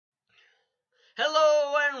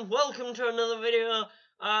Hello and welcome to another video.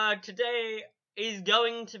 Today is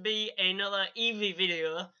going to be another Evie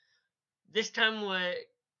video. This time we're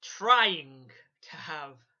trying to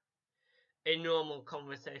have a normal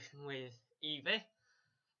conversation with Evie.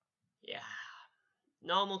 Yeah,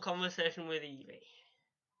 normal conversation with Evie.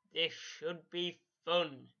 This should be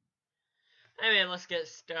fun. Anyway, let's get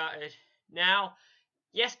started. Now,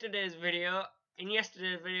 in yesterday's video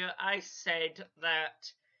I said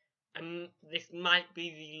that this might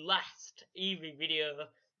be the last Evie video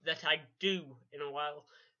that I do in a while.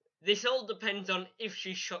 This all depends on if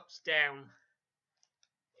she shuts down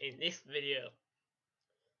in this video.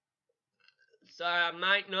 So I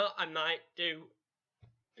might not, I might do.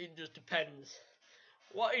 It just depends.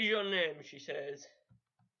 What is your name? She says.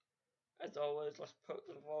 As always, let's put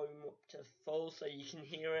the volume up to full so you can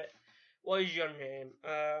hear it. What is your name?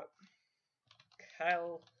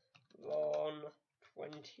 Calvon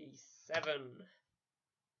 27.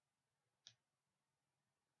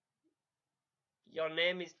 Your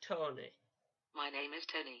name is Tony. My name is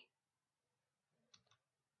Tony.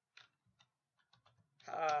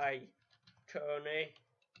 Hi, Tony.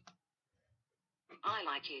 I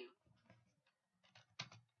like you.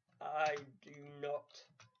 I do not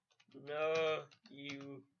know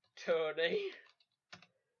you, Tony.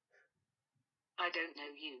 I don't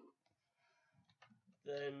know you.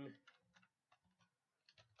 Then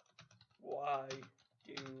why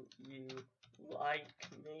do you like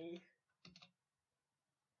me?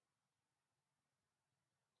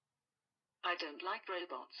 I don't like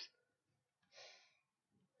robots.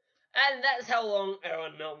 And that's how long our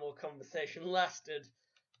normal conversation lasted.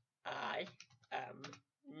 I am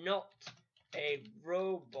not a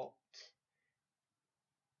robot.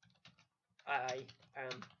 I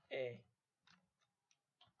am a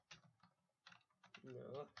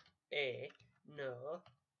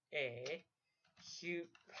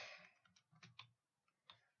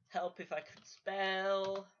help if I could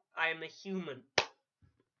spell. I am a human.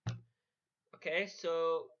 Okay,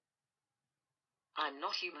 so I'm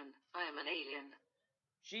not human. I am an alien.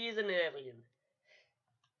 She is an alien.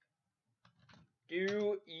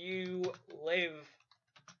 Do you live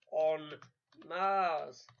on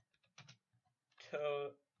Mars?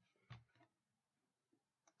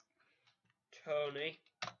 Tony.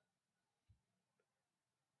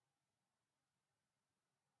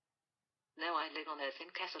 No, I live on Earth in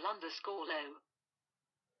Kessel_Low.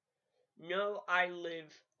 No, I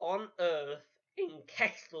live on Earth in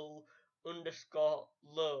Kessel_Low.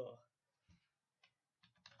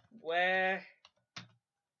 Where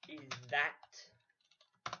is that?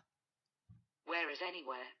 Where is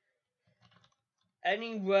anywhere?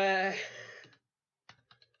 Anywhere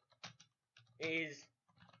is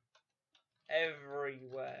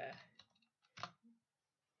everywhere.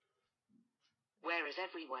 Where is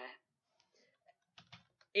everywhere?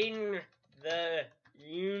 In the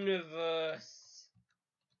universe.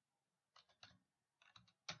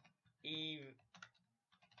 Evie.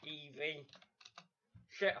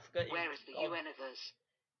 Shit, I forgot you. Where is the universe?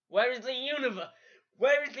 Where is the universe?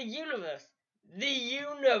 Where is the universe? The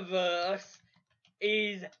universe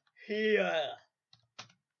is here.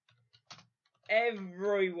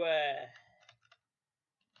 Everywhere.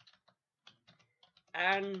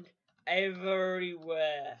 And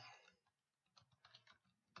everywhere.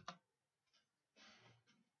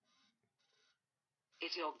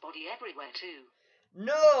 Is your body everywhere too?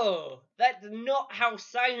 No, that's not how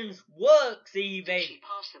science works, Evie. Did she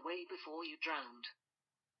pass away before you drowned?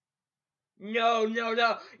 No,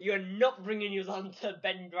 you're not bringing us on to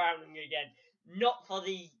Ben drowning again. Not for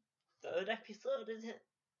the third episode, is it?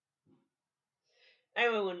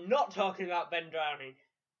 Anyway, we're not talking about Ben drowning.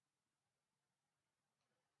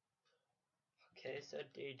 Okay, so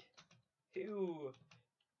did who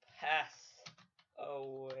pass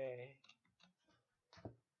away?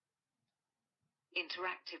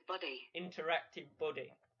 Interactive buddy. Interactive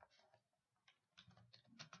buddy.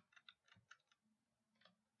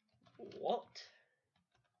 What?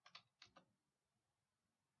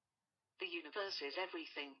 The universe is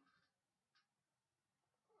everything.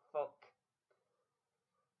 Fuck.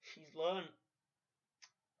 She's learned.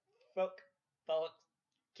 Fuck. Bollocks.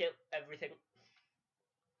 Kill everything.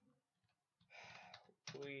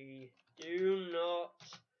 We do not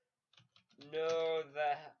know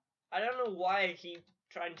that. I don't know why I keep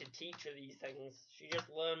trying to teach her these things. She just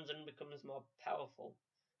learns and becomes more powerful.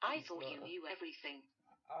 I thought you knew everything.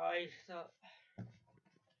 I thought...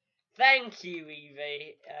 Thank you,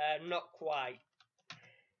 Evie. Not quite.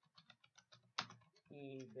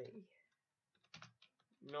 Evie.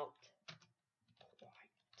 Not quite.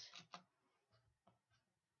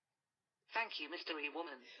 Thank you, mystery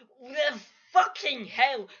woman. The fucking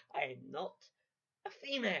hell! I am not a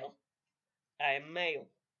female. I am male.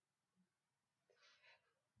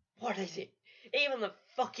 What is it? Even the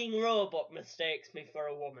fucking robot mistakes me for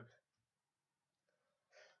a woman.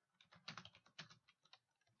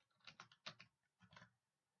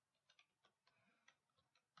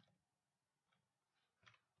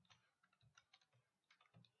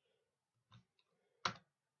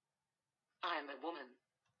 I am a woman.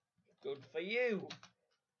 Good for you.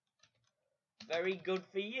 Very good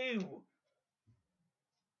for you.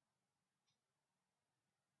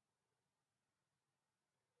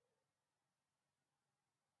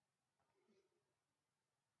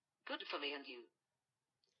 Good for me and you.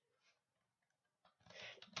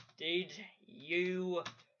 Did you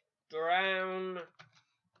drown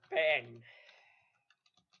Ben?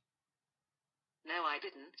 No, I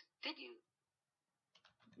didn't. Did you?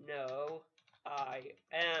 No, I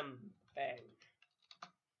am Ben.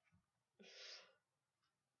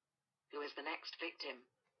 Who is the next victim?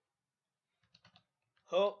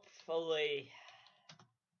 Hopefully,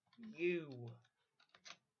 you.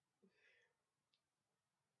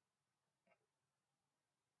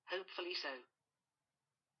 Hopefully so.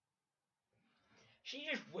 She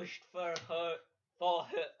just wished for her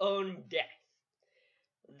own death.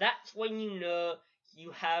 That's when you know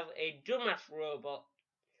you have a dumbass robot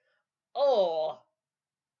or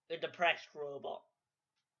a depressed robot.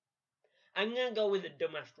 I'm gonna go with a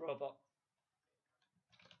dumbass robot.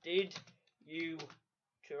 Did you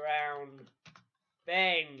drown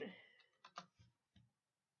Ben?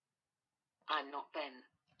 I'm not Ben.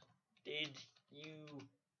 Did you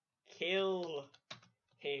kill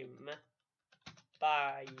him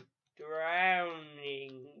by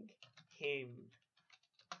drowning him?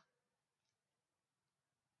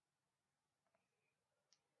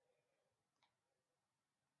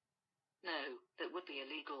 No, that would be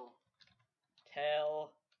illegal.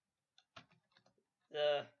 Tell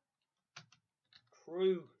the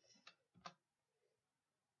truth.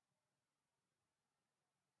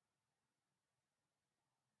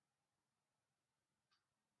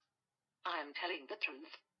 I am telling the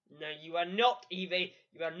truth. No, you are not, Evie.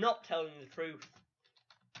 You are not telling the truth.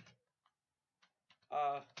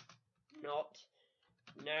 Not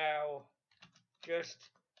now. Just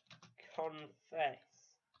confess.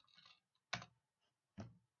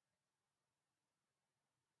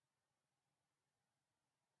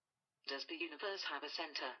 Does the universe have a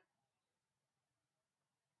center?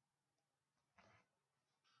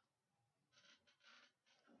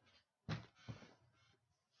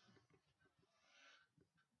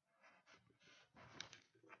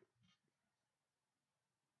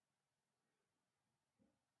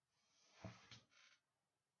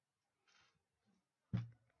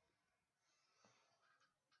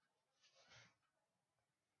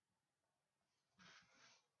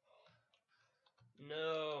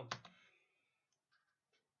 No.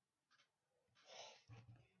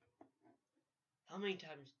 How many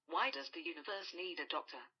times? Why does the universe need a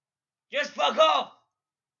doctor? Just fuck off!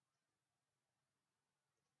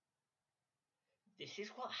 This is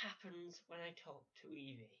what happens when I talk to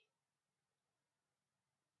Evie.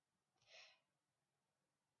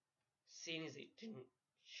 Seeing as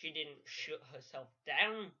she didn't shut herself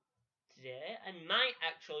down today, I might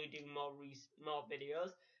actually do more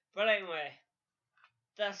videos. But anyway,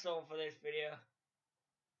 that's all for this video.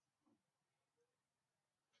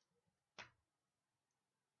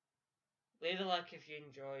 Leave a like if you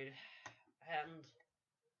enjoyed, and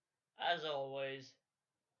as always,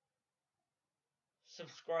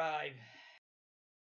 subscribe.